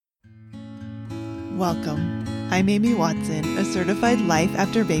Welcome. I'm Amy Watson, a certified life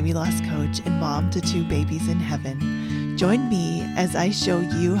after baby loss coach and mom to 2 babies in heaven. Join me as I show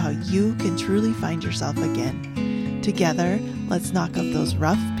you how you can truly find yourself again. Together, let's knock off those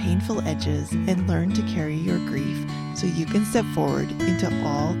rough, painful edges and learn to carry your grief so you can step forward into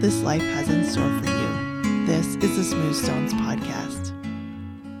all this life has in store for you. This is the Smooth Stones Podcast.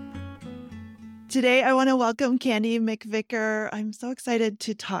 Today, I want to welcome Candy McVicar. I'm so excited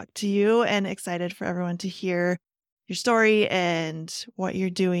to talk to you and excited for everyone to hear your story and what you're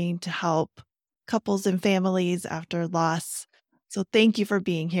doing to help couples and families after loss. So thank you for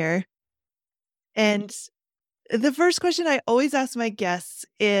being here. And the first question I always ask my guests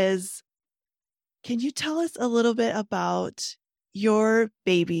is, can you tell us a little bit about your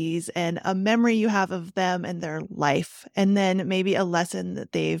babies and a memory you have of them and their life, and then maybe a lesson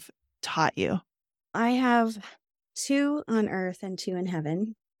that they've taught you? I have 2 on earth and 2 in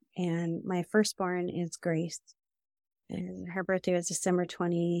heaven. And my firstborn is Grace. And her birthday was December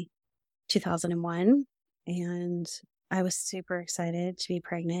 20, 2001. And I was super excited to be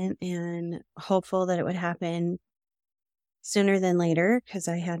pregnant and hopeful that it would happen sooner than later because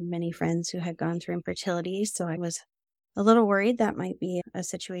I had many friends who had gone through infertility. So I was a little worried that might be a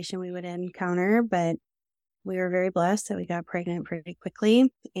situation we would encounter. But we were very blessed that we got pregnant pretty quickly.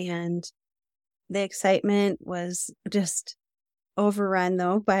 And the excitement was just overrun,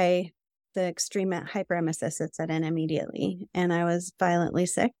 though, by the extreme hyperemesis that set in immediately. And I was violently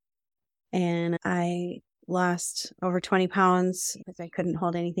sick. And I lost over 20 pounds because I couldn't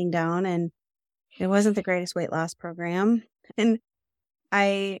hold anything down. And it wasn't the greatest weight loss program. And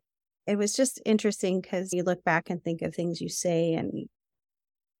it was just interesting because you look back and think of things you say and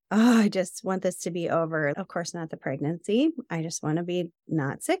I just want this to be over. Of course, not the pregnancy. I just want to be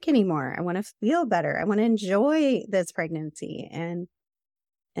not sick anymore. I want to feel better. I want to enjoy this pregnancy. And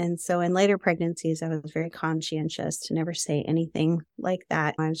so in later pregnancies, I was very conscientious to never say anything like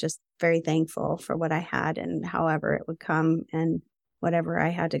that. I was just very thankful for what I had and however it would come and whatever I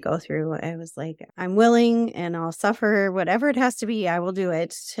had to go through. I was like, I'm willing and I'll suffer whatever it has to be. I will do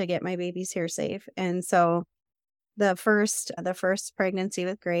it to get my babies here safe. And so the first pregnancy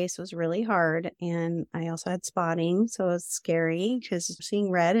with Grace was really hard, and I also had spotting, so it was scary because seeing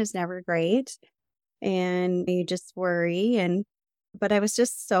red is never great, and you just worry. But I was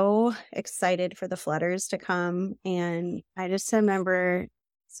just so excited for the flutters to come, and I just remember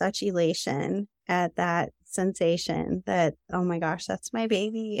such elation at that sensation that, oh my gosh, that's my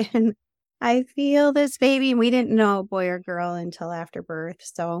baby, and I feel this baby. And we didn't know boy or girl until after birth,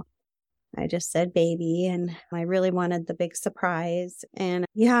 so I just said baby, and I really wanted the big surprise. And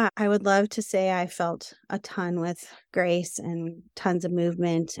yeah, I would love to say I felt a ton with Grace and tons of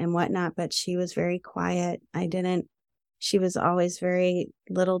movement and whatnot, but she was very quiet. She was always very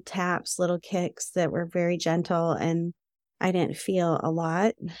little taps, little kicks that were very gentle, and I didn't feel a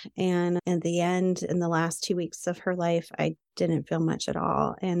lot. And in the end, in the last 2 weeks of her life, I didn't feel much at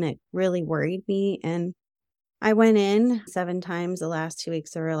all. And it really worried me. And I went in 7 times the last 2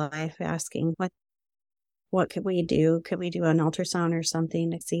 weeks of her life asking, what could we do? Could we do an ultrasound or something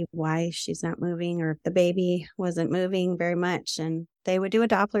to see why she's not moving or if the baby wasn't moving very much? And they would do a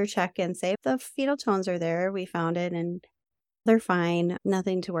Doppler check and say, the fetal tones are there. We found it and they're fine.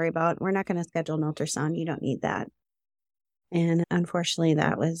 Nothing to worry about. We're not going to schedule an ultrasound. You don't need that. And unfortunately,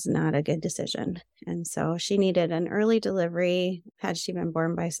 that was not a good decision. And so she needed an early delivery. Had she been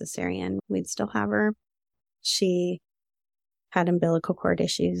born by cesarean, we'd still have her. She had umbilical cord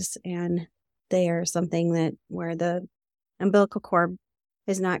issues, and they are something that where the umbilical cord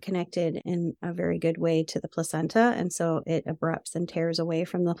is not connected in a very good way to the placenta. And so it abrupts and tears away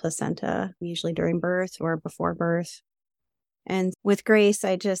from the placenta, usually during birth or before birth. And with Grace,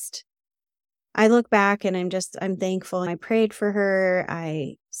 I look back and I'm thankful. I prayed for her.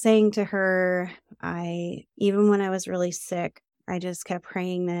 I sang to her. Even when I was really sick, I just kept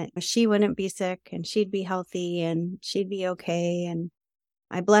praying that she wouldn't be sick and she'd be healthy and she'd be okay. And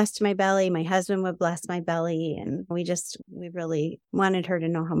I blessed my belly. My husband would bless my belly. And we really wanted her to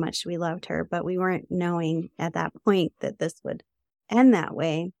know how much we loved her, but we weren't knowing at that point that this would end that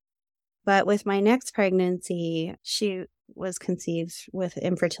way. But with my next pregnancy, she was conceived with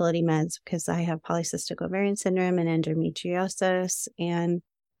infertility meds because I have polycystic ovarian syndrome and endometriosis and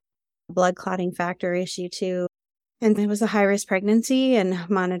blood clotting factor issue too. And it was a high-risk pregnancy and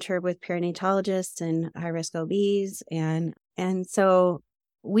monitored with perinatologists and high-risk OBs. And so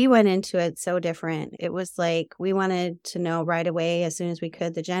we went into it so different. It was like we wanted to know right away, as soon as we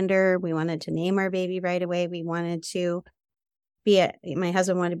could, the gender. We wanted to name our baby right away. We wanted to my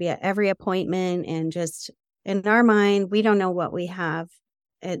husband wanted to be at every appointment. And just in our mind, we don't know what we have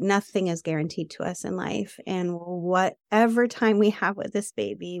nothing is guaranteed to us in life. And whatever time we have with this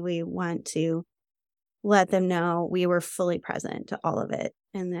baby, we want to let them know we were fully present to all of it,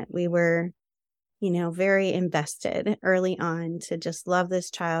 and that we were, very invested early on to just love this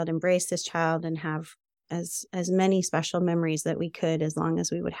child, embrace this child, and have as many special memories that we could, as long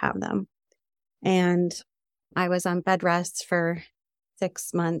as we would have them. And I was on bed rest for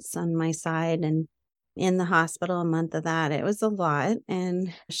 6 months on my side, and in the hospital a month of that. It was a lot.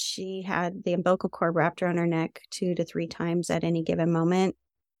 And she had the umbilical cord wrapped around her neck 2 to 3 times at any given moment.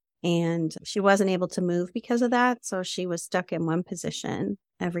 And she wasn't able to move because of that. So she was stuck in one position.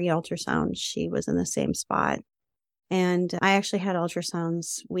 Every ultrasound, she was in the same spot. And I actually had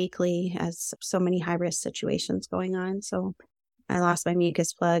ultrasounds weekly, as so many high-risk situations going on. So I lost my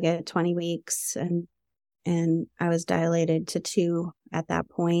mucus plug at 20 weeks, and I was dilated to 2 at that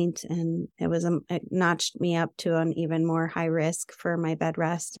point. And it notched me up to an even more high risk for my bed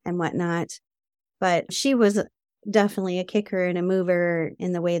rest and whatnot. But she was definitely a kicker and a mover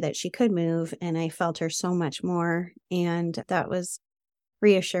in the way that she could move. And I felt her so much more. And that was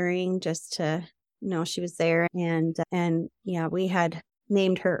reassuring, just to know she was there. And yeah, we had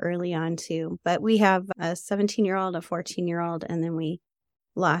named her early on too. But we have a 17-year-old, a 14-year-old, and then we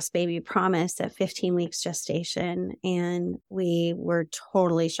lost baby Promise at 15 weeks gestation. And we were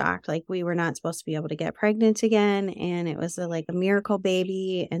totally shocked. Like, we were not supposed to be able to get pregnant again. And it was like a miracle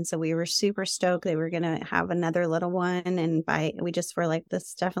baby. And so we were super stoked that we were going to have another little one. And we just were like, this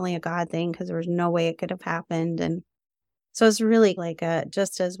is definitely a God thing, because there was no way it could have happened. And so it's really like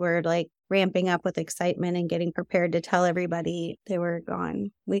just as we're like ramping up with excitement and getting prepared to tell everybody, they were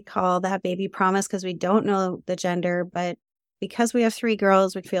gone. We call that baby Promise because we don't know the gender, but because we have 3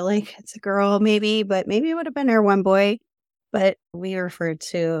 girls, we feel like it's a girl maybe, but maybe it would have been our one boy. But we refer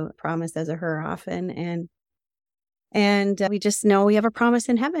to Promise as a her often. And we just know we have a promise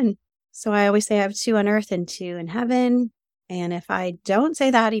in heaven. So I always say I have 2 on earth and 2 in heaven. And if I don't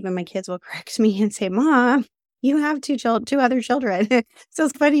say that, even my kids will correct me and say, Mom, you have 2 other children. So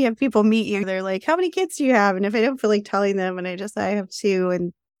it's funny if people meet you, they're like, how many kids do you have? And if I don't feel like telling them, and I have 2,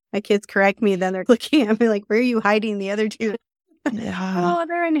 and my kids correct me, then they're looking at me like, where are you hiding the other 2? Yeah. Oh,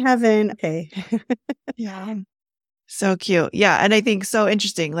 they're in heaven. Okay. Yeah. So cute. Yeah. And I think so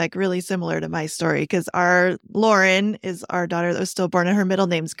interesting, like really similar to my story, because our Lauren is our daughter that was stillborn, and her middle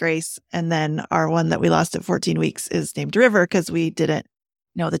name's Grace. And then our one that we lost at 14 weeks is named River, because we didn't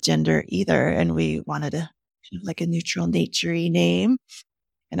know the gender either. And we wanted a like a neutral, naturey name.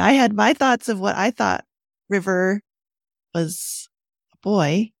 And I had my thoughts of what I thought River was a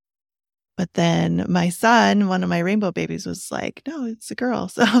boy. But then my son, one of my rainbow babies, was like, no, it's a girl.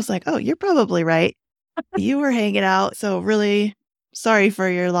 So I was like, oh, you're probably right. You were hanging out. So really sorry for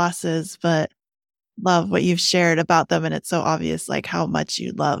your losses, but love what you've shared about them. And it's so obvious, like how much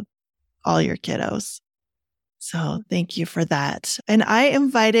you love all your kiddos. So thank you for that. And I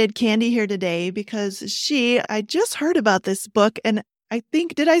invited Candy here today because I just heard about this book, and I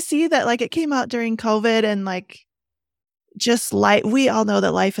think, did I see that like it came out during COVID, and like, just like, we all know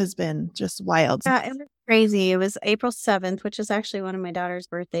that life has been just wild. Yeah, it was crazy. It was April 7th, which is actually one of my daughter's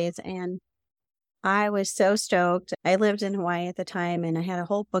birthdays. And I was so stoked. I lived in Hawaii at the time, and I had a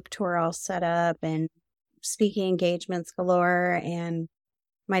whole book tour all set up and speaking engagements galore. And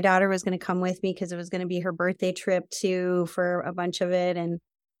my daughter was going to come with me because it was going to be her birthday trip too, for a bunch of it, and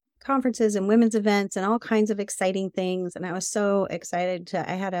conferences and women's events and all kinds of exciting things. And I was so excited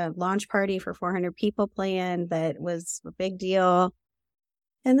I had a launch party for 400 people planned that was a big deal.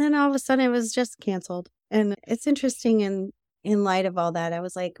 And then all of a sudden it was just canceled. And it's interesting, in light of all that, I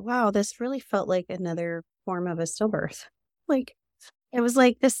was like, wow, this really felt like another form of a stillbirth. Like, it was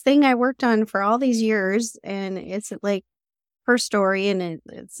like this thing I worked on for all these years, and it's like her story, and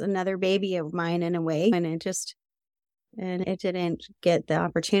it's another baby of mine in a way. And it didn't get the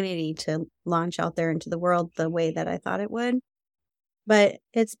opportunity to launch out there into the world the way that I thought it would. But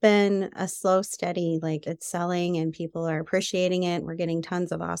it's been a slow, steady, like, it's selling and people are appreciating it. We're getting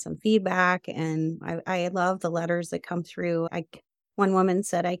tons of awesome feedback. And I love the letters that come through. One woman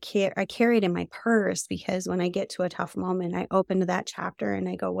said, I carry it in my purse, because when I get to a tough moment, I open to that chapter and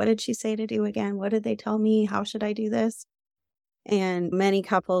I go, what did she say to do again? What did they tell me? How should I do this? And many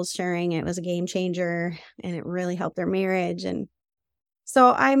couples sharing it was a game changer, and it really helped their marriage. And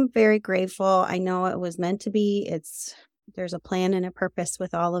so I'm very grateful. I know it was meant to be. There's a plan and a purpose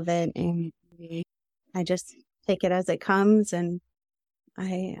with all of it. And I just take it as it comes. And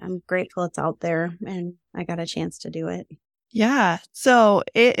I'm grateful it's out there, and I got a chance to do it. Yeah. So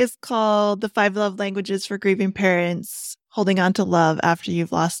it is called The 5 Love Languages for Grieving Parents, Holding On to Love After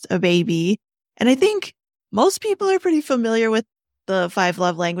You've Lost a Baby. And I think most people are pretty familiar with the 5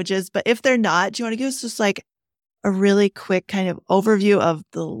 love languages, but if they're not, do you want to give us just like a really quick kind of overview of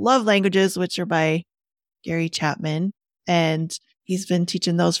the love languages, which are by Gary Chapman, and he's been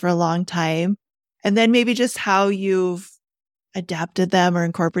teaching those for a long time. And then maybe just how you've adapted them or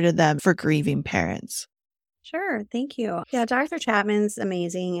incorporated them for grieving parents. Sure. Thank you. Yeah, Dr. Chapman's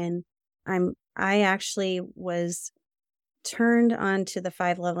amazing. And I actually was turned on to the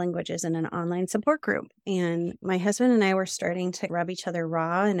 5 love languages in an online support group. And my husband and I were starting to rub each other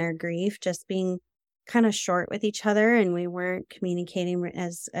raw in our grief, just being kind of short with each other. And we weren't communicating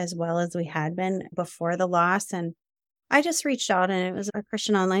as well as we had been before the loss. And I just reached out, and it was a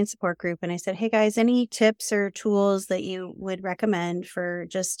Christian online support group. And I said, hey guys, any tips or tools that you would recommend for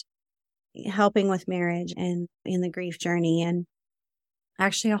just helping with marriage and in the grief journey? And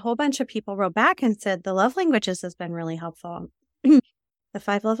actually, a whole bunch of people wrote back and said the love languages has been really helpful, the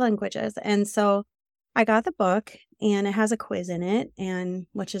 5 love languages. And so I got the book, and it has a quiz in it, and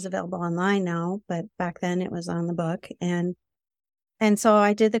which is available online now, but back then it was on the book. And so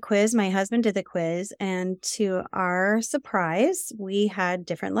I did the quiz. My husband did the quiz. And to our surprise, we had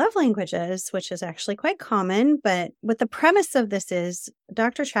different love languages, which is actually quite common. But what the premise of this is,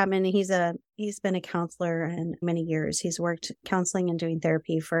 Dr. Chapman, he's been a counselor in many years. He's worked counseling and doing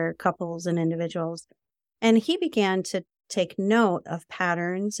therapy for couples and individuals. And he began to take note of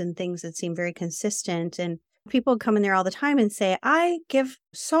patterns and things that seem very consistent. And people come in there all the time and say, I give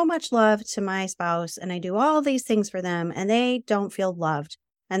so much love to my spouse and I do all these things for them and they don't feel loved.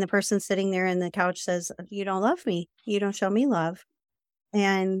 And the person sitting there in the couch says, you don't love me. You don't show me love.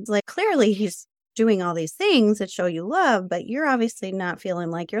 And like, clearly he's doing all these things that show you love, but you're obviously not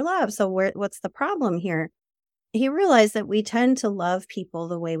feeling like you're loved. So what's the problem here? He realized that we tend to love people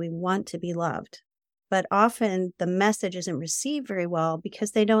the way we want to be loved. But often the message isn't received very well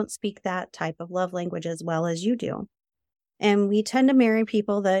because they don't speak that type of love language as well as you do. And we tend to marry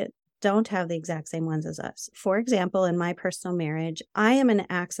people that don't have the exact same ones as us. For example, in my personal marriage, I am an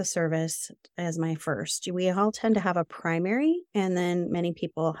acts of service as my first. We all tend to have a primary, and then many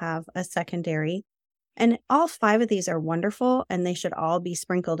people have a secondary. And all 5 of these are wonderful, and they should all be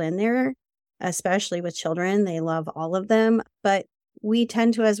sprinkled in there, especially with children. They love all of them. But we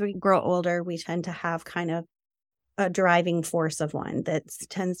tend to, as we grow older, we tend to have kind of a driving force of one that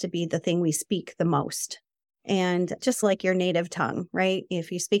tends to be the thing we speak the most. And just like your native tongue, right?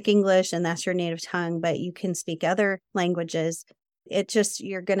 If you speak English and that's your native tongue, but you can speak other languages,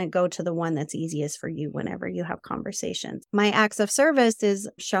 you're going to go to the one that's easiest for you whenever you have conversations. My acts of service is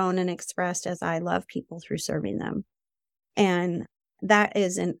shown and expressed as I love people through serving them. And that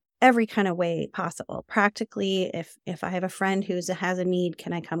is in every kind of way possible. Practically, if I have a friend who has a need,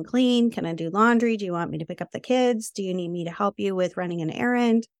 can I come clean? Can I do laundry? Do you want me to pick up the kids? Do you need me to help you with running an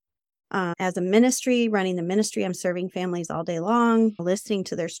errand? As a ministry, running the ministry, I'm serving families all day long, listening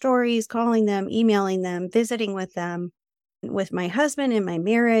to their stories, calling them, emailing them, visiting with them. With my husband in my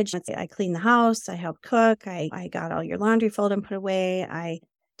marriage, I clean the house, I help cook, I got all your laundry folded and put away, I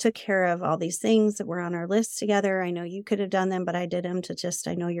took care of all these things that were on our list together. I know you could have done them, but I did them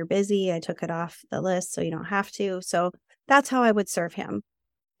I know you're busy. I took it off the list so you don't have to. So that's how I would serve him.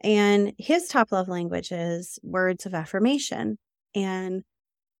 And his top love language is words of affirmation. And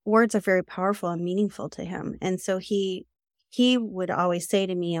words are very powerful and meaningful to him. And so he would always say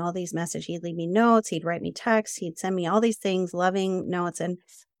to me all these messages. He'd leave me notes. He'd write me texts. He'd send me all these things, loving notes. And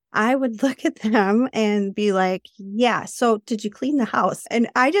I would look at them and be like, yeah, so did you clean the house? And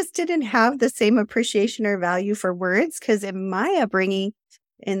I just didn't have the same appreciation or value for words because in my upbringing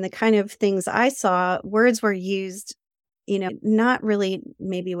and the kind of things I saw, words were used, not really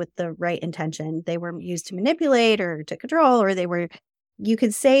maybe with the right intention. They were used to manipulate or to control, or you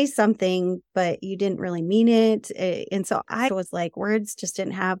could say something, but you didn't really mean it. And so I was like, words just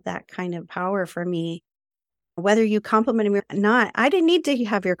didn't have that kind of power for me. Whether you complimented me or not, I didn't need to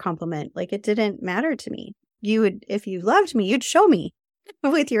have your compliment. Like, it didn't matter to me. If you loved me, you'd show me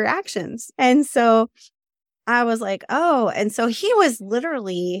with your actions. And so I was like, oh, and so he was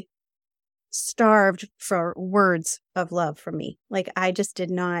literally starved for words of love from me. Like, I just did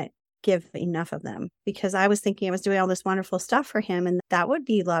not give enough of them because I was thinking I was doing all this wonderful stuff for him. And that would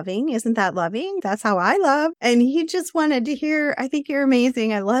be loving. Isn't that loving? That's how I love. And he just wanted to hear, I think you're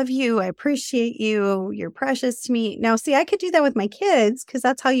amazing. I love you. I appreciate you. You're precious to me. Now, see, I could do that with my kids because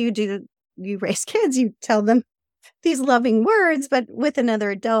that's how you raise kids. You tell them these loving words, but with another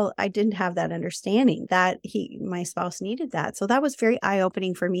adult, I didn't have that understanding that my spouse needed that. So that was very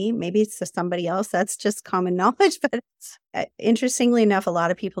eye-opening for me. Maybe it's to somebody else. That's just common knowledge. But interestingly enough, a lot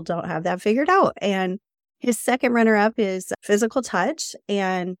of people don't have that figured out. And his second runner-up is physical touch.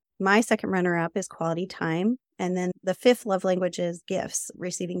 And my second runner-up is quality time. And then the fifth love language is gifts,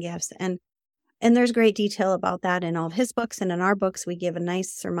 receiving gifts. And there's great detail about that in all of his books. And in our books, we give a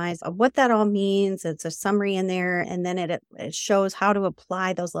nice surmise of what that all means. It's a summary in there. And then it shows how to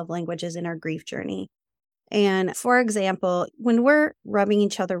apply those love languages in our grief journey. And for example, when we're rubbing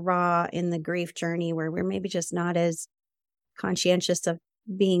each other raw in the grief journey, where we're maybe just not as conscientious of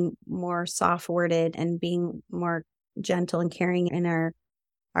being more soft-worded and being more gentle and caring in our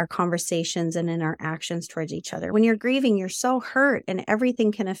conversations and in our actions towards each other. When you're grieving, you're so hurt and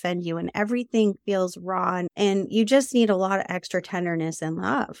everything can offend you and everything feels raw and you just need a lot of extra tenderness and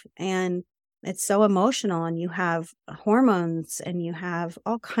love. And it's so emotional and you have hormones and you have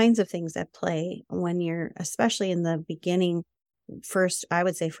all kinds of things at play when you're, especially in the beginning, I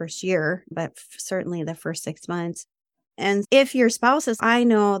would say first year, but certainly the first 6 months. And if your spouse is, I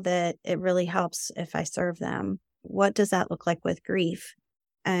know that it really helps if I serve them. What does that look like with grief?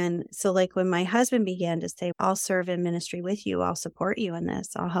 And so like when my husband began to say, I'll serve in ministry with you, I'll support you in this,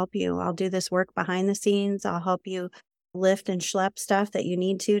 I'll help you, I'll do this work behind the scenes, I'll help you lift and schlep stuff that you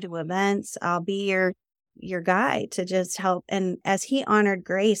need to events, I'll be your guy to just help. And as he honored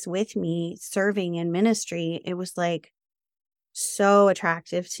Grace with me serving in ministry, it was like so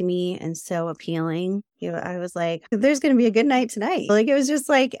attractive to me and so appealing. I was like, there's going to be a good night tonight. Like, it was just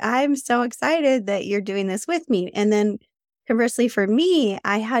like, I'm so excited that you're doing this with me. And then conversely, for me,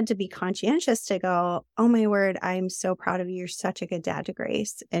 I had to be conscientious to go, oh my word, I'm so proud of you. You're such a good dad to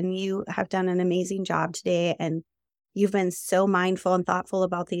Grace. And you have done an amazing job today. And you've been so mindful and thoughtful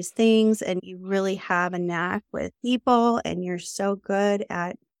about these things. And you really have a knack with people. And you're so good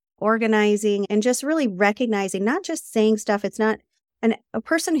at organizing and just really recognizing, not just saying stuff. It's not, and a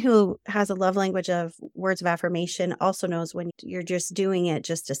person who has a love language of words of affirmation also knows when you're just doing it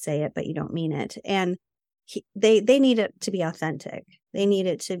just to say it, but you don't mean it. And they need it to be authentic. They need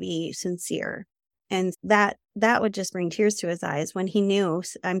it to be sincere. And that would just bring tears to his eyes when he knew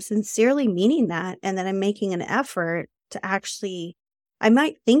I'm sincerely meaning that. And that I'm making an effort to actually, I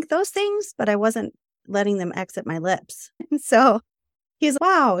might think those things, but I wasn't letting them exit my lips. And so he's,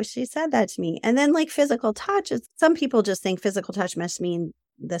 wow, she said that to me. And then like physical touch, some people just think physical touch must mean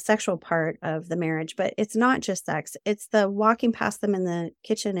the sexual part of the marriage, but it's not just sex. It's the walking past them in the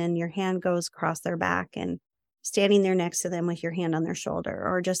kitchen and your hand goes across their back and standing there next to them with your hand on their shoulder,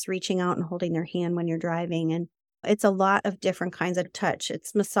 or just reaching out and holding their hand when you're driving. And it's a lot of different kinds of touch.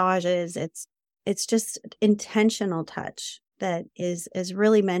 It's massages. It's just intentional touch that is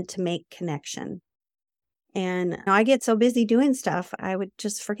really meant to make connection. And I get so busy doing stuff, I would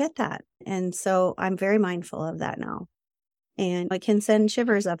just forget that. And so I'm very mindful of that now. And it can send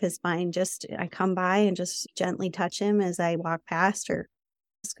shivers up his spine. I come by and just gently touch him as I walk past or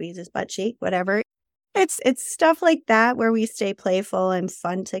squeeze his butt cheek, whatever. It's stuff like that where we stay playful and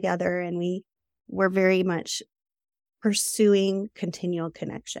fun together. And we're very much pursuing continual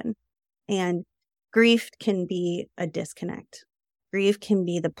connection. And grief can be a disconnect. Grief can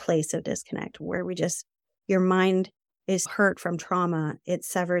be the place of disconnect where your mind is hurt from trauma. It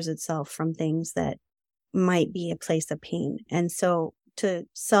severs itself from things that might be a place of pain. And so to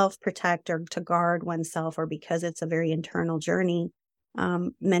self-protect or to guard oneself, or because it's a very internal journey,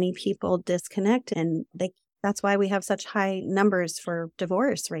 many people disconnect. And that's why we have such high numbers for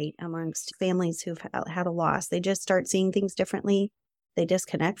divorce rate amongst families who've had a loss. They just start seeing things differently. They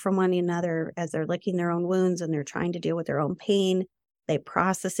disconnect from one another as they're licking their own wounds and they're trying to deal with their own pain. They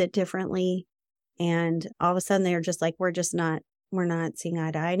process it differently. And all of a sudden they're just like, we're not seeing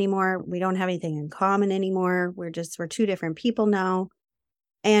eye to eye anymore. We don't have anything in common anymore. We're two different people now.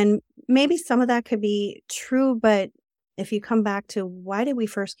 And maybe some of that could be true, but if you come back to why did we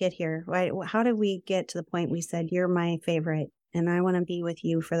first get here? How did we get to the point we said, you're my favorite and I want to be with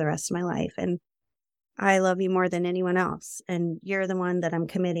you for the rest of my life. And I love you more than anyone else. And you're the one that I'm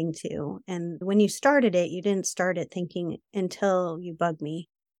committing to. And when you started it, you didn't start it thinking until you bug me,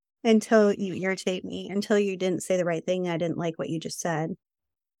 until you irritate me, until you didn't say the right thing. I didn't like what you just said.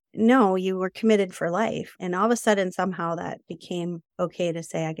 No, you were committed for life. And all of a sudden, somehow that became okay to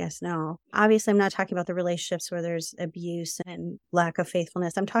say, I guess, no. Obviously, I'm not talking about the relationships where there's abuse and lack of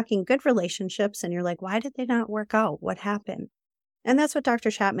faithfulness. I'm talking good relationships. And you're like, why did they not work out? What happened? And that's what Dr.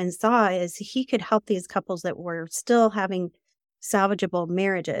 Chapman saw, is he could help these couples that were still having salvageable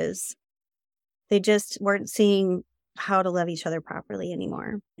marriages. They just weren't seeing how to love each other properly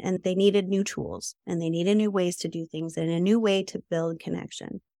anymore. And they needed new tools and they needed new ways to do things and a new way to build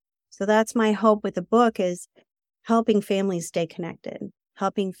connection. So that's my hope with the book, is helping families stay connected,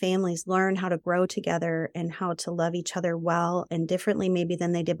 helping families learn how to grow together and how to love each other well and differently maybe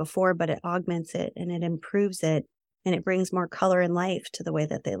than they did before, but it augments it and it improves it and it brings more color and life to the way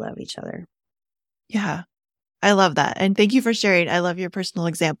that they love each other. Yeah. I love that. And thank you for sharing. I love your personal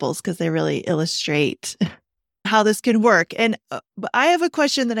examples because they really illustrate how this can work. And but I have a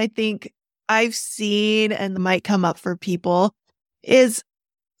question that I think I've seen and might come up for people is,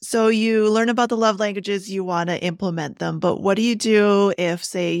 so you learn about the love languages, you want to implement them, but what do you do if,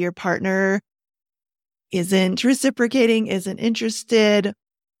 say, your partner isn't reciprocating, isn't interested,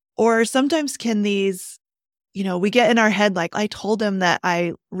 or sometimes can these, we get in our head like, I told him that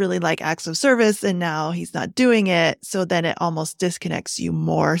I really like acts of service and now he's not doing it. So then it almost disconnects you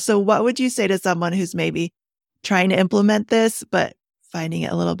more. So what would you say to someone who's maybe trying to implement this, but finding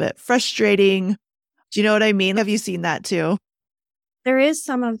it a little bit frustrating? Do you know what I mean? Have you seen that too? There is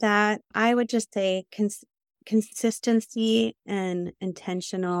some of that. I would just say consistency and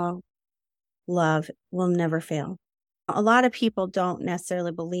intentional love will never fail. A lot of people don't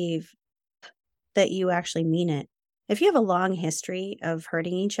necessarily believe that you actually mean it. If you have a long history of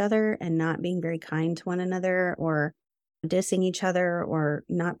hurting each other and not being very kind to one another, or dissing each other, or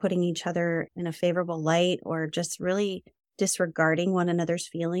not putting each other in a favorable light, or just really disregarding one another's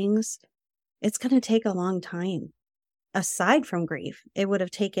feelings, it's going to take a long time. Aside from grief, it would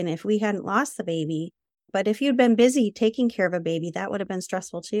have taken, if we hadn't lost the baby, but if you'd been busy taking care of a baby, that would have been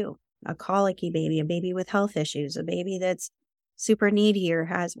stressful too. A colicky baby, a baby with health issues, a baby that's super needy or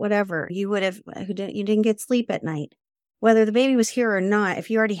has whatever, you didn't get sleep at night. Whether the baby was here or not, if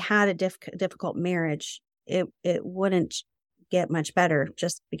you already had a difficult marriage, it wouldn't get much better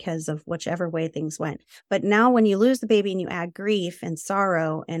just because of whichever way things went. But now when you lose the baby and you add grief and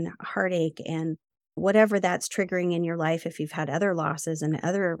sorrow and heartache and whatever that's triggering in your life, if you've had other losses and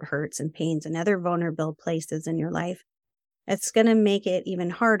other hurts and pains and other vulnerable places in your life, it's going to make it even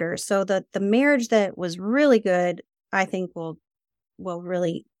harder. So the marriage that was really good, I think will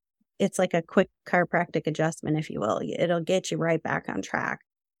really, it's like a quick chiropractic adjustment, if you will. It'll get you right back on track.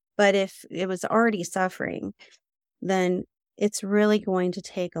 But if it was already suffering, then it's really going to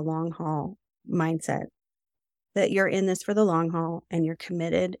take a long haul mindset, that you're in this for the long haul and you're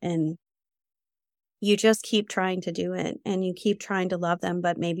committed, and you just keep trying to do it and you keep trying to love them,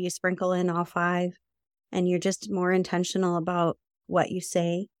 but maybe you sprinkle in all five and you're just more intentional about what you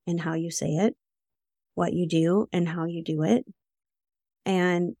say and how you say it, what you do and how you do it,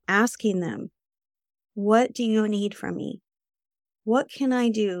 and asking them, what do you need from me? What can I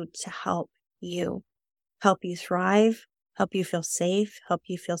do to help you thrive, help you feel safe, help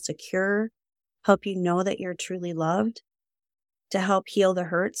you feel secure, help you know that you're truly loved, to help heal the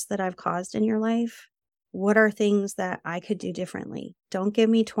hurts that I've caused in your life? What are things that I could do differently? Don't give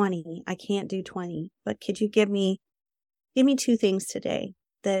me 20. I can't do 20, but could you give me 2 things today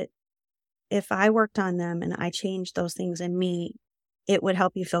that if I worked on them and I changed those things in me, it would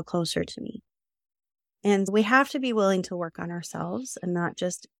help you feel closer to me. And we have to be willing to work on ourselves and not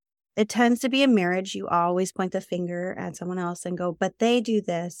just, it tends to be in marriage, you always point the finger at someone else and go, but they do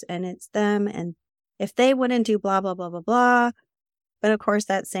this and it's them. And if they wouldn't do blah, blah, blah, blah, blah. But of course,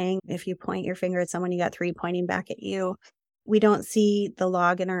 that saying, if you point your finger at someone, you got 3 pointing back at you. We don't see the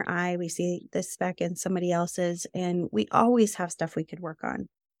log in our eye. We see the speck in somebody else's. And we always have stuff we could work on.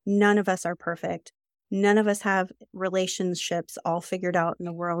 None of us are perfect. None of us have relationships all figured out in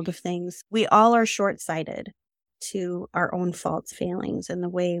the world of things. We all are short-sighted to our own faults, failings, and the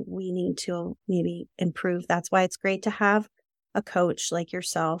way we need to maybe improve. That's why it's great to have a coach like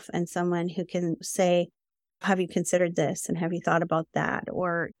yourself and someone who can say, have you considered this? And have you thought about that?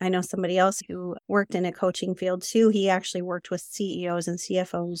 Or I know somebody else who worked in a coaching field too. He actually worked with CEOs and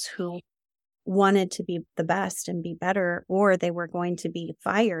CFOs who wanted to be the best and be better, or they were going to be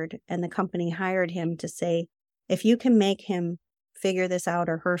fired. And the company hired him to say, if you can make him figure this out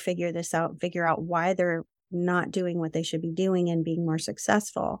or her figure this out, figure out why they're not doing what they should be doing and being more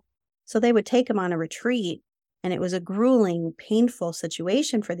successful. So they would take him on a retreat. And it was a grueling, painful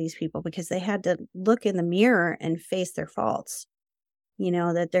situation for these people because they had to look in the mirror and face their faults,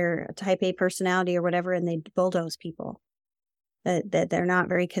 that they're a type A personality or whatever, and they bulldoze people, that they're not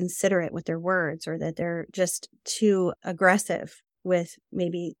very considerate with their words, or that they're just too aggressive with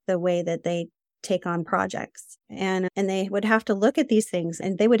maybe the way that they take on projects. And they would have to look at these things,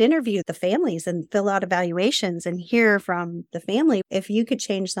 and they would interview the families and fill out evaluations and hear from the family. If you could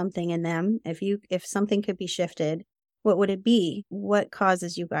change something in them, if something could be shifted, what would it be? What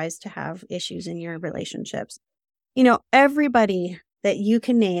causes you guys to have issues in your relationships? Everybody that you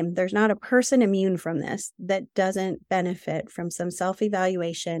can name, there's not a person immune from this that doesn't benefit from some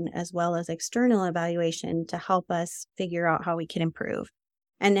self-evaluation as well as external evaluation to help us figure out how we can improve.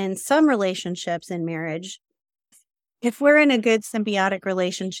 And in some relationships in marriage, if we're in a good symbiotic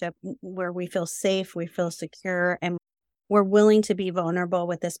relationship where we feel safe, we feel secure, and we're willing to be vulnerable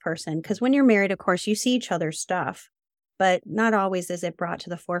with this person. Because when you're married, of course, you see each other's stuff, but not always is it brought to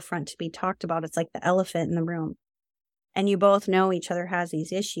the forefront to be talked about. It's like the elephant in the room. And you both know each other has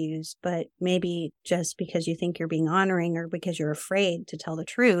these issues, but maybe just because you think you're being honoring or because you're afraid to tell the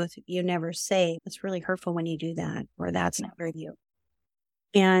truth, you never say, it's really hurtful when you do that, or that's never you.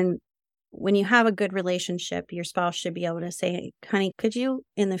 And when you have a good relationship, your spouse should be able to say, honey, could you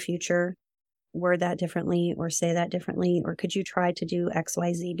in the future word that differently or say that differently? Or could you try to do X,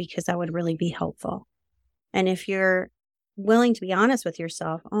 Y, Z because that would really be helpful? And if you're willing to be honest with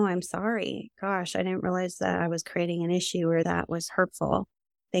yourself, oh, I'm sorry. Gosh, I didn't realize that I was creating an issue or that was hurtful.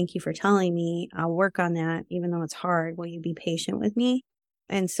 Thank you for telling me. I'll work on that, even though it's hard. Will you be patient with me?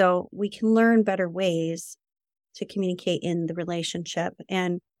 And so we can learn better ways to communicate in the relationship.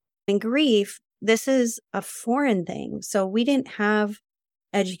 And in grief, this is a foreign thing. So we didn't have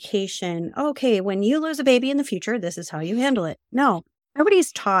education. Okay, when you lose a baby in the future, this is how you handle it. No, nobody's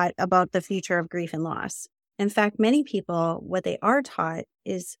taught about the future of grief and loss. In fact, many people, what they are taught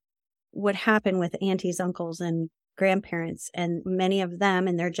is what happened with aunties, uncles, and grandparents. And many of them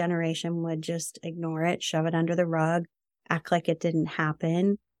in their generation would just ignore it, shove it under the rug, act like it didn't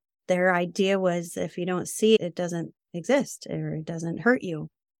happen. Their idea was if you don't see it, it doesn't exist or it doesn't hurt you.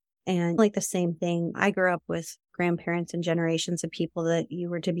 And like the same thing, I grew up with grandparents and generations of people that you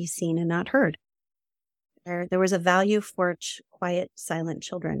were to be seen and not heard. There was a value for quiet, silent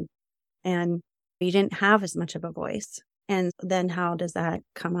children. And you didn't have as much of a voice. And then how does that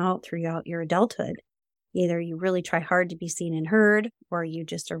come out throughout your adulthood? Either you really try hard to be seen and heard, or you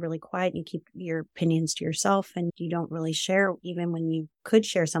just are really quiet. You keep your opinions to yourself and you don't really share, even when you could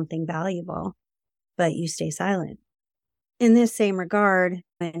share something valuable, but you stay silent. In this same regard,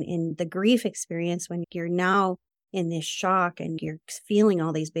 and in the grief experience, when you're now in this shock and you're feeling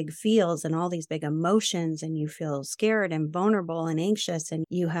all these big feels and all these big emotions, and you feel scared and vulnerable and anxious, and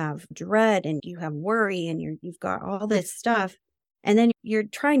you have dread and you have worry and you've got all this stuff. And then you're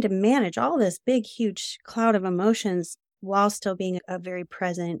trying to manage all this big, huge cloud of emotions while still being a very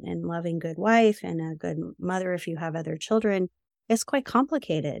present and loving good wife and a good mother if you have other children. It's quite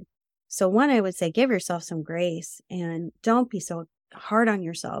complicated. So one, I would say, give yourself some grace and don't be so hard on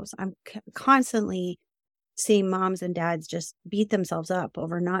yourselves. I'm constantly seeing moms and dads just beat themselves up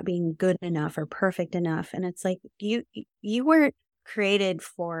over not being good enough or perfect enough. And it's like, you weren't created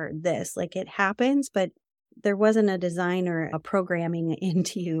for this. Like, it happens, but there wasn't a design or a programming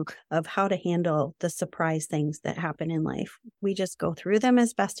into you of how to handle the surprise things that happen in life. We just go through them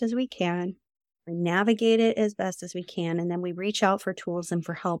as best as we can. We navigate it as best as we can, and then we reach out for tools and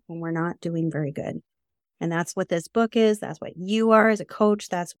for help when we're not doing very good. And that's what this book is. That's what you are as a coach.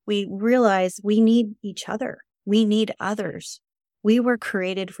 We realize we need each other. We need others. We were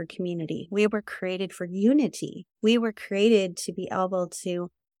created for community. We were created for unity. We were created to be able to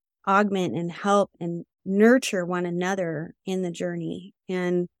augment and help and nurture one another in the journey.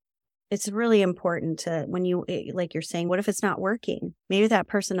 And it's really important to, when you, like you're saying, what if it's not working? Maybe that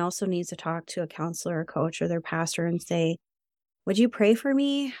person also needs to talk to a counselor or coach or their pastor and say, would you pray for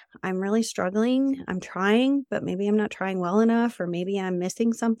me? I'm really struggling. I'm trying, but maybe I'm not trying well enough, or maybe I'm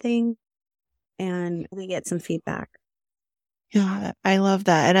missing something. And we get some feedback. Yeah, I love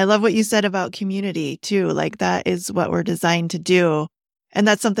that. And I love what you said about community too. Like, that is what we're designed to do. And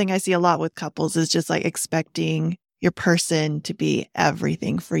that's something I see a lot with couples, is just like expecting your person to be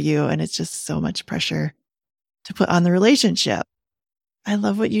everything for you. And it's just so much pressure to put on the relationship. I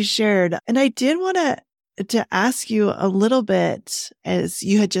love what you shared. And I did want to ask you a little bit, as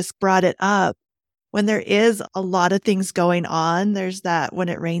you had just brought it up, when there is a lot of things going on, there's that when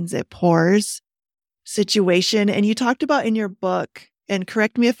it rains, it pours situation. And you talked about in your book, and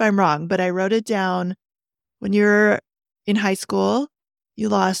correct me if I'm wrong, but I wrote it down, when you're in high school, you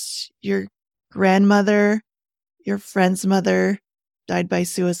lost your grandmother, your friend's mother died by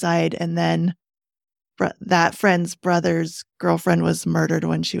suicide, and then that friend's brother's girlfriend was murdered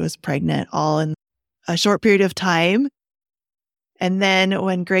when she was pregnant, all in a short period of time. And then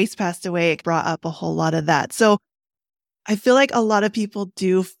when Grace passed away, it brought up a whole lot of that. So I feel like a lot of people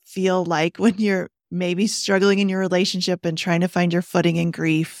do feel like when you're maybe struggling in your relationship and trying to find your footing in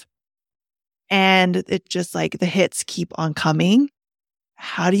grief, and it just like the hits keep on coming.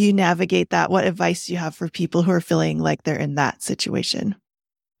 How do you navigate that? What advice do you have for people who are feeling like they're in that situation?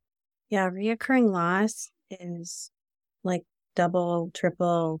 Yeah, reoccurring loss is like double,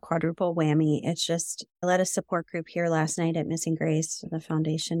 triple, quadruple whammy. It's just, I led a support group here last night at Missing Grace, the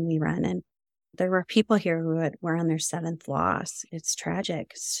foundation we run. And there were people here who were on their 7th loss. It's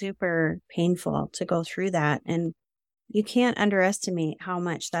tragic, super painful to go through that. And You can't underestimate how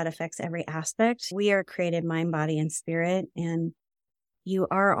much that affects every aspect. We are created mind, body, and spirit, and you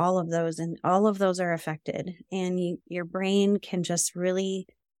are all of those, and all of those are affected. And your brain can just really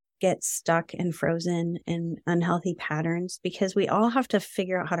get stuck and frozen in unhealthy patterns because we all have to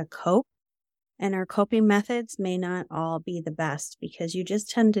figure out how to cope. And our coping methods may not all be the best because you just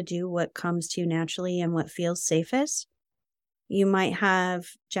tend to do what comes to you naturally and what feels safest. You might have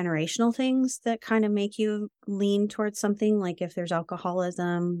generational things that kind of make you lean towards something, like if there's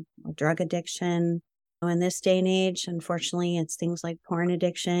alcoholism or drug addiction. In this day and age, unfortunately, it's things like porn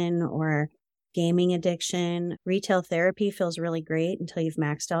addiction or gaming addiction. Retail therapy feels really great until you've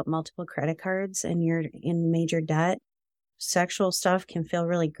maxed out multiple credit cards and you're in major debt. Sexual stuff can feel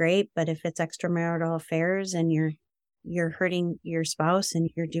really great, but if it's extramarital affairs and you're hurting your spouse and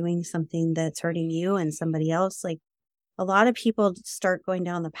you're doing something that's hurting you and somebody else, like a lot of people start going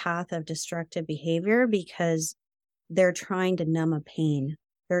down the path of destructive behavior because they're trying to numb a pain.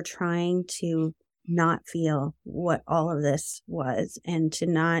 They're trying to not feel what all of this was and to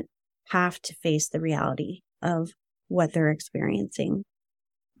not have to face the reality of what they're experiencing.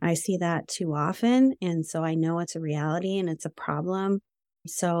 I see that too often. And so I know it's a reality and it's a problem.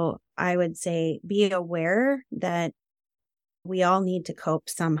 So I would say be aware that we all need to cope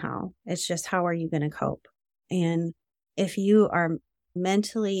somehow. It's just, how are you going to cope? And if you are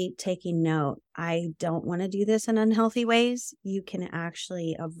mentally taking note, I don't want to do this in unhealthy ways, you can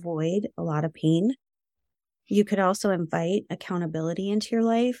actually avoid a lot of pain. You could also invite accountability into your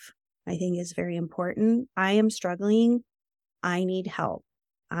life. I think is very important. I am struggling. I need help.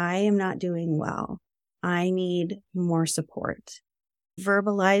 I am not doing well. I need more support.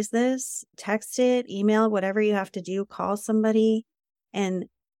 Verbalize this, text it, email, whatever you have to do, call somebody and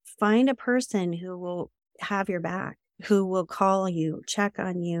find a person who will have your back, who will call you, check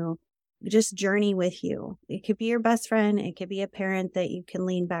on you, just journey with you. It could be your best friend. It could be a parent that you can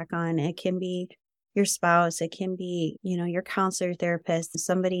lean back on. It can be your spouse. It can be, your counselor, therapist,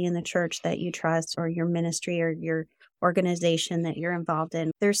 somebody in the church that you trust, or your ministry or your organization that you're involved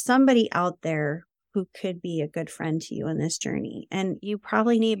in. There's somebody out there who could be a good friend to you in this journey. And you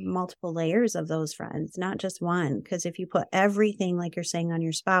probably need multiple layers of those friends, not just one. Because if you put everything, like you're saying, on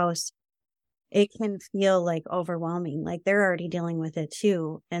your spouse, it can feel like overwhelming, like they're already dealing with it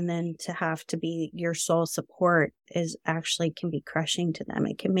too. And then to have to be your sole support is actually can be crushing to them.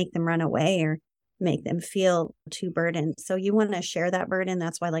 It can make them run away or make them feel too burdened. So you want to share that burden.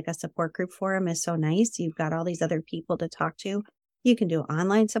 That's why like a support group forum is so nice. You've got all these other people to talk to. You can do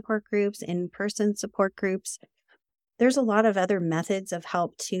online support groups, in-person support groups. There's a lot of other methods of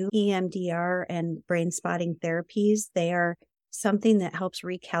help too. EMDR and brain spotting therapies, they are something that helps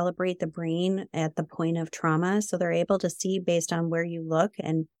recalibrate the brain at the point of trauma. So they're able to see based on where you look,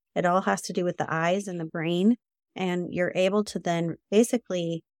 and it all has to do with the eyes and the brain. And you're able to then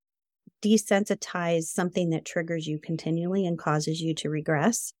basically desensitize something that triggers you continually and causes you to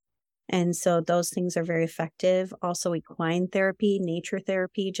regress. And so those things are very effective. Also, equine therapy, nature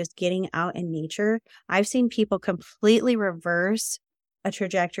therapy, just getting out in nature. I've seen people completely reverse a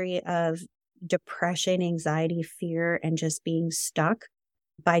trajectory of depression, anxiety, fear, and just being stuck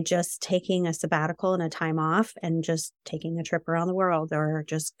by just taking a sabbatical and a time off and just taking a trip around the world, or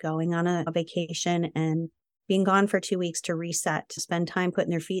just going on a vacation and being gone for 2 weeks to reset, to spend time putting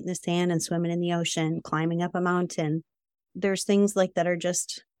their feet in the sand and swimming in the ocean, climbing up a mountain. There's things like that are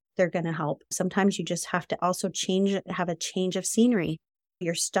just, they're going to help. Sometimes you just have to also have a change of scenery.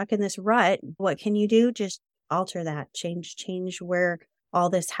 You're stuck in this rut. What can you do? Just alter that, change where all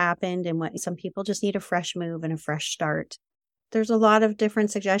this happened, and what some people just need a fresh move and a fresh start. There's a lot of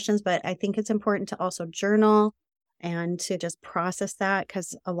different suggestions, but I think it's important to also journal and to just process that,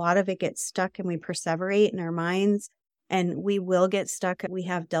 because a lot of it gets stuck and we perseverate in our minds, and we will get stuck. We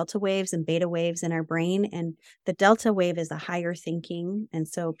have delta waves and beta waves in our brain, and the delta wave is the higher thinking. And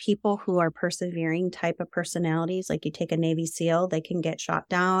so people who are persevering type of personalities, like you take a Navy SEAL, they can get shot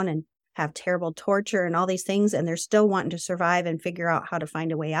down and have terrible torture and all these things, and they're still wanting to survive and figure out how to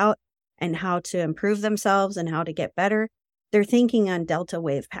find a way out and how to improve themselves and how to get better. They're thinking on delta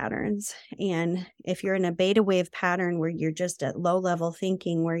wave patterns. And if you're in a beta wave pattern where you're just at low level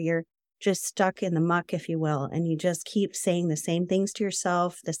thinking, where you're just stuck in the muck, if you will, and you just keep saying the same things to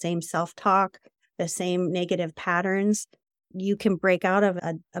yourself, the same self-talk, the same negative patterns, you can break out of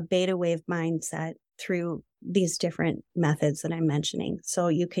a beta wave mindset through these different methods that I'm mentioning. So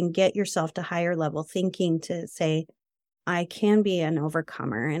you can get yourself to higher level thinking to say, I can be an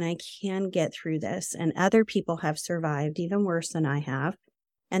overcomer and I can get through this. And other people have survived even worse than I have.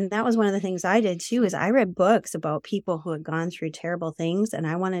 And that was one of the things I did too, is I read books about people who had gone through terrible things. And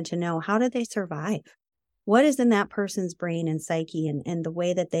I wanted to know, how did they survive? what is in that person's brain and psyche and the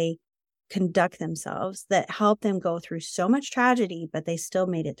way that they conduct themselves that help them go through so much tragedy, but they still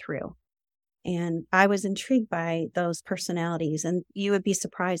made it through. And I was intrigued by those personalities. And you would be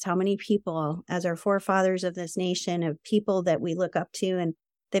surprised how many people, as our forefathers of this nation, of people that we look up to, and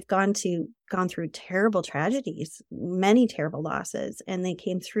they've gone through terrible tragedies, many terrible losses, and they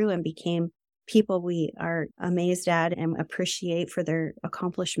came through and became people we are amazed at and appreciate for their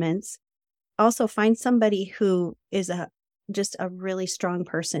accomplishments. Also find somebody who is just a really strong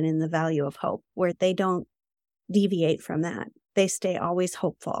person in the value of hope, where they don't deviate from that. They stay always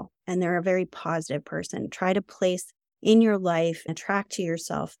hopeful, and they're a very positive person. Try to place in your life, attract to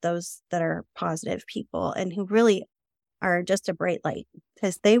yourself those that are positive people and who really are just a bright light,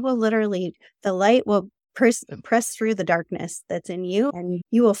 because they will literally, the light will press through the darkness that's in you, and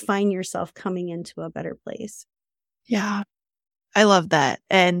you will find yourself coming into a better place. Yeah, I love that.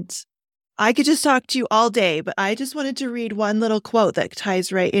 And I could just talk to you all day, but I just wanted to read one little quote that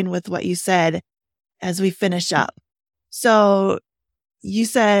ties right in with what you said as we finish up. So you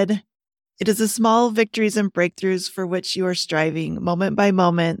said, "It is the small victories and breakthroughs for which you are striving, moment by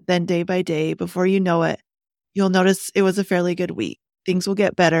moment, then day by day. Before you know it, you'll notice it was a fairly good week. Things will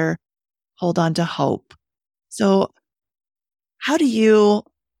get better. Hold on to hope." So how do you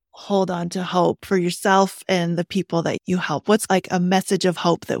hold on to hope for yourself and the people that you help? What's like a message of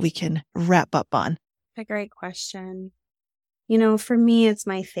hope that we can wrap up on? A great question. For me, it's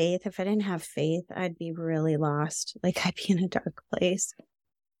my faith. If I didn't have faith, I'd be really lost. Like, I'd be in a dark place.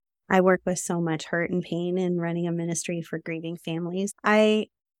 I work with so much hurt and pain in running a ministry for grieving families. I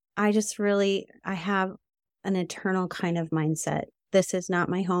have an eternal kind of mindset. This is not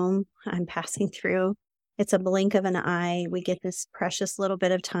my home. I'm passing through. It's a blink of an eye. We get this precious little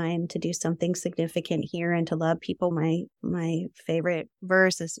bit of time to do something significant here and to love people. My favorite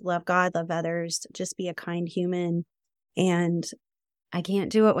verse is love God, love others, just be a kind human. And I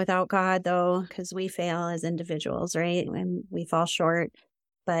can't do it without God, though, because we fail as individuals, right? And we fall short.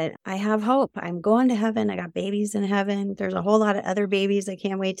 But I have hope. I'm going to heaven. I got babies in heaven. There's a whole lot of other babies I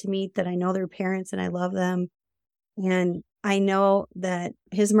can't wait to meet that I know their parents and I love them. And I know that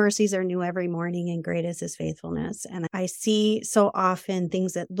his mercies are new every morning and great is his faithfulness. And I see so often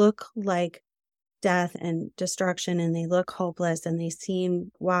things that look like death and destruction, and they look hopeless, and they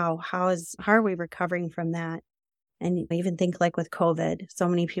seem, wow, how are we recovering from that? And I even think like with COVID, so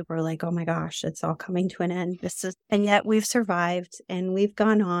many people are like, oh my gosh, it's all coming to an end. And yet we've survived and we've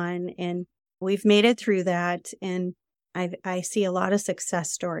gone on and we've made it through that. And I see a lot of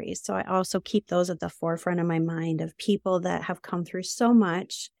success stories. So I also keep those at the forefront of my mind of people that have come through so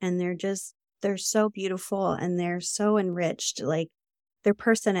much, and they're so beautiful and they're so enriched. Like, their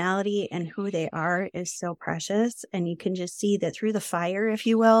personality and who they are is so precious. And you can just see that through the fire, if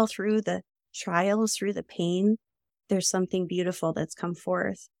you will, through the trials, through the pain, there's something beautiful that's come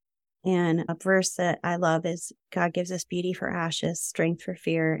forth. And a verse that I love is, God gives us beauty for ashes, strength for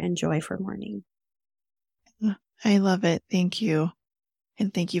fear, and joy for mourning. I love it. Thank you.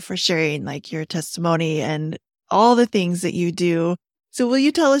 And thank you for sharing like your testimony and all the things that you do. So will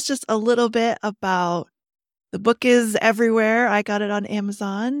you tell us just a little bit about the book is everywhere. I got it on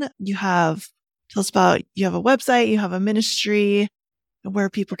Amazon. Tell us about, you have a website, you have a ministry,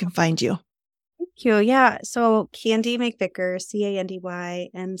 where people can find you. Thank you. Yeah. So Candy McVicar,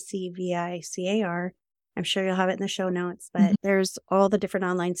 CandyMcVicar. I'm sure you'll have it in the show notes, but there's all the different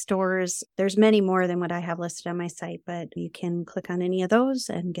online stores. There's many more than what I have listed on my site, but you can click on any of those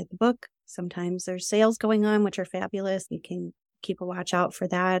and get the book. Sometimes there's sales going on, which are fabulous. You can keep a watch out for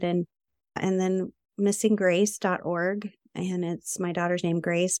that. And then missinggrace.org. And it's my daughter's name,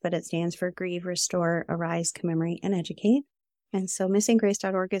 Grace, but it stands for Grieve, Restore, Arise, Commemorate, and Educate. And so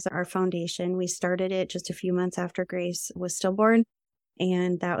missinggrace.org is our foundation. We started it just a few months after Grace was stillborn.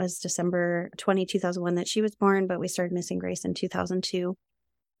 And that was December 20, 2001 that she was born, but we started Missing Grace in 2002.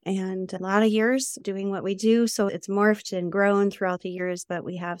 And a lot of years doing what we do. So it's morphed and grown throughout the years, but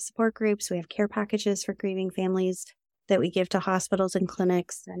we have support groups. We have care packages for grieving families that we give to hospitals and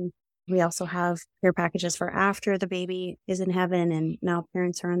clinics. And we also have care packages for after the baby is in heaven and now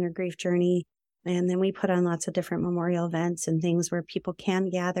parents are on their grief journey. And then we put on lots of different memorial events and things where people can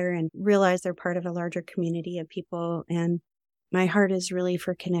gather and realize they're part of a larger community of people. And my heart is really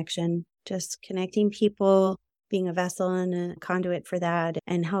for connection, just connecting people, being a vessel and a conduit for that,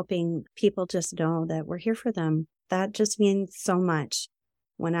 and helping people just know that we're here for them. That just means so much.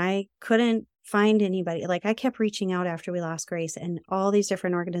 When I couldn't find anybody, like I kept reaching out after we lost Grace, and all these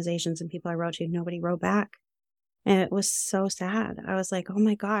different organizations and people I wrote to, nobody wrote back. And it was so sad. I was like, oh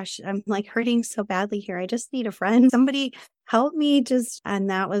my gosh, I'm like hurting so badly here. I just need a friend. Somebody help me and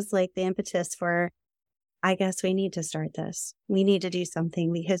that was like the impetus for I guess we need to start this. We need to do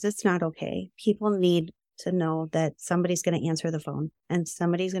something because it's not okay. People need to know that somebody's going to answer the phone and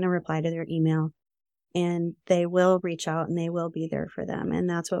somebody's going to reply to their email, and they will reach out and they will be there for them. And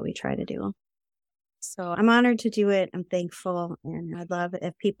that's what we try to do. So I'm honored to do it. I'm thankful. And I'd love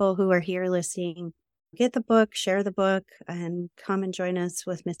if people who are here listening get the book, share the book, and come and join us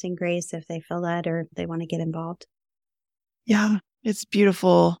with Missing Grace if they feel that or if they want to get involved. Yeah, it's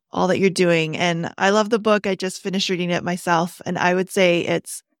beautiful, all that you're doing. And I love the book. I just finished reading it myself. And I would say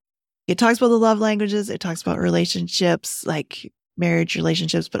it talks about the love languages. It talks about relationships, like marriage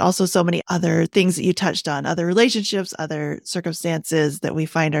relationships, but also so many other things that you touched on, other relationships, other circumstances that we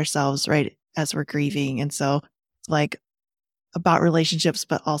find ourselves right as we're grieving. And so like about relationships,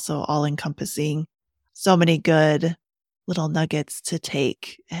 but also all encompassing so many good little nuggets to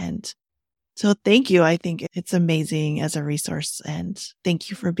take. And so thank you. I think it's amazing as a resource. And thank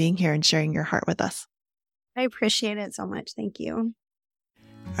you for being here and sharing your heart with us. I appreciate it so much. Thank you.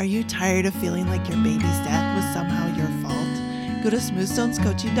 Are you tired of feeling like your baby's death was somehow your fault? Go to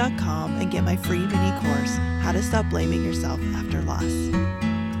smoothstonescoaching.com and get my free mini course, How to Stop Blaming Yourself After Loss.